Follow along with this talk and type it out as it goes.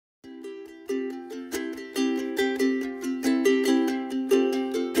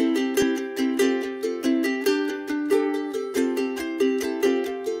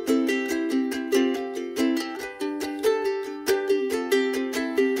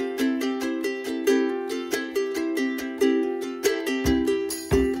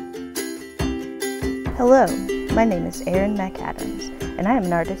Hello, my name is Erin MacAdams, and I am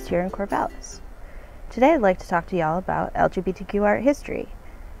an artist here in Corvallis. Today I'd like to talk to y'all about LGBTQ art history.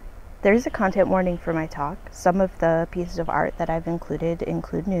 There is a content warning for my talk. Some of the pieces of art that I've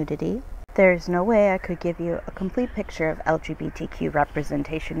include nudity. There is no way I could give you a complete picture of LGBTQ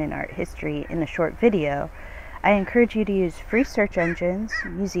representation in art history in a short video. I encourage you to use free search engines,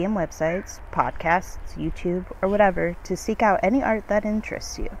 museum websites, podcasts, YouTube, or whatever to seek out any art that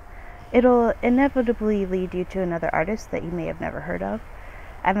interests you. It'll inevitably lead you to another artist that you may have never heard of.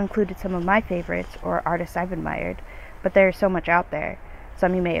 I've included some of my favorites or artists I've admired, but there's so much out there.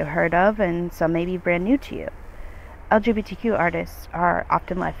 Some you may have heard of and some may be brand new to you. LGBTQ artists are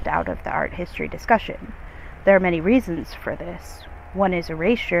often left out of the art history discussion. There are many reasons for this. One is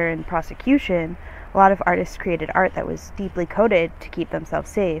erasure and prosecution. A lot of artists created art that was deeply coded to keep themselves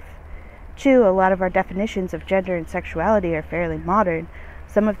safe. 2, a lot of our definitions of gender and sexuality are fairly modern.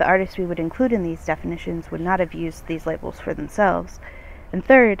 Some of the artists we would include in these definitions would not have used these labels for themselves. And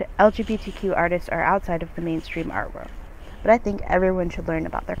 3rd, LGBTQ artists are outside of the mainstream art world, but I think everyone should learn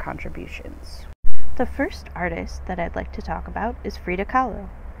about their contributions. The first artist that I'd like to talk about is Frida Kahlo.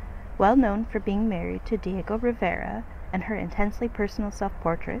 Well known for being married to Diego Rivera and her intensely personal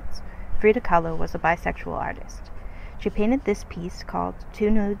self-portraits, Frida Kahlo was a bisexual artist. She painted this piece called Two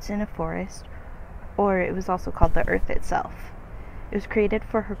Nudes in a Forest, or it was also called The Earth Itself. It was created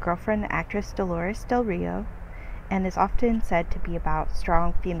for her girlfriend, actress Dolores Del Rio, and is often said to be about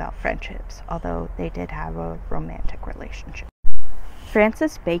strong female friendships, although they did have a romantic relationship.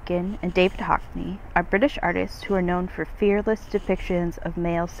 Francis Bacon and David Hockney are British artists who are known for fearless depictions of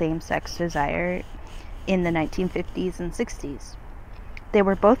male same-sex desire in the 1950s and 60s. They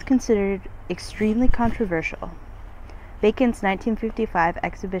were both considered extremely controversial. Bacon's 1955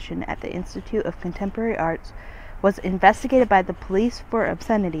 exhibition at the Institute of Contemporary Arts was investigated by the police for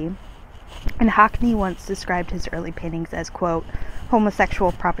obscenity, and Hockney once described his early paintings as, quote,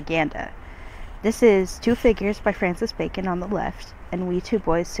 homosexual propaganda. This is Two Figures by Francis Bacon on the left, and We Two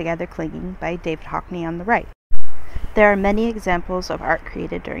Boys Together Clinging by David Hockney on the right. There are many examples of art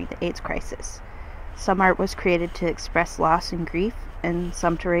created during the AIDS crisis. Some art was created to express loss and grief, and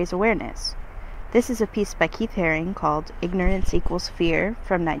some to raise awareness. This is a piece by Keith Haring called Ignorance Equals Fear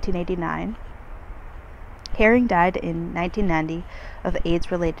from 1989. Haring died in 1990 of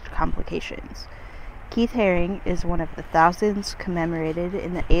AIDS-related complications. Keith Haring is one of the thousands commemorated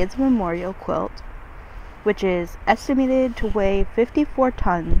in the AIDS Memorial Quilt, which is estimated to weigh 54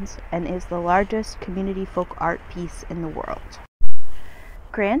 tons and is the largest community folk art piece in the world.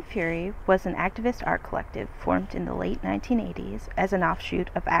 Grand Fury was an activist art collective formed in the late 1980s as an offshoot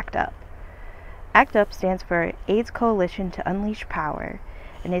of ACT UP. ACT UP stands for AIDS Coalition to Unleash Power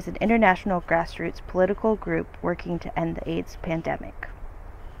and is an international grassroots political group working to end the AIDS pandemic.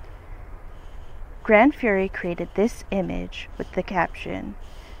 Grand Fury created this image with the caption,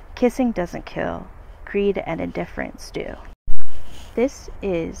 "Kissing doesn't kill, greed and indifference do." This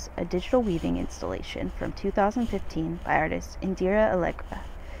is a digital weaving installation from 2015 by artist Indira Allegra.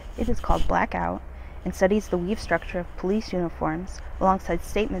 It is called Blackout and studies the weave structure of police uniforms alongside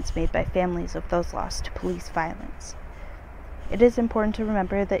statements made by families of those lost to police violence. It is important to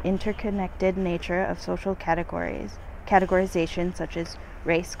remember the interconnected nature of social categorization such as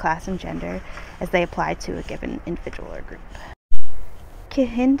race, class, and gender as they apply to a given individual or group.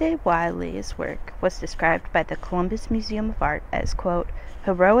 Kehinde Wiley's work was described by the Columbus Museum of Art as, quote,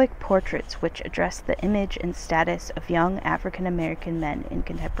 heroic portraits which address the image and status of young African American men in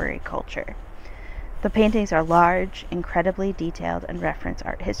contemporary culture. The paintings are large, incredibly detailed, and reference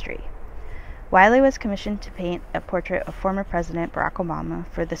art history. Wiley was commissioned to paint a portrait of former President Barack Obama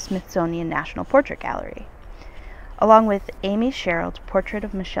for the Smithsonian National Portrait Gallery. Along with Amy Sherrill's portrait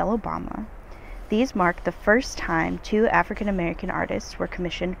of Michelle Obama, these mark the first time 2 African American artists were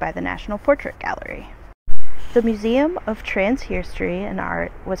commissioned by the National Portrait Gallery. The Museum of Trans History and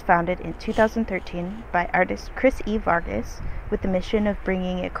Art was founded in 2013 by artist Chris E. Vargas with the mission of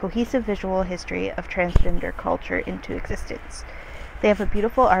bringing a cohesive visual history of transgender culture into existence. They have a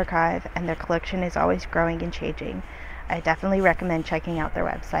beautiful archive and their collection is always growing and changing. I definitely recommend checking out their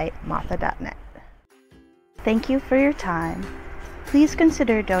website, matha.net. Thank you for your time. Please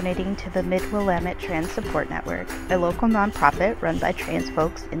consider donating to the Midwillamette Trans Support Network, a local nonprofit run by trans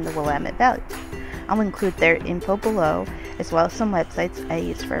folks in the Willamette Valley. I'll include their info below, as well as some websites I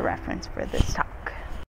used for reference for this talk.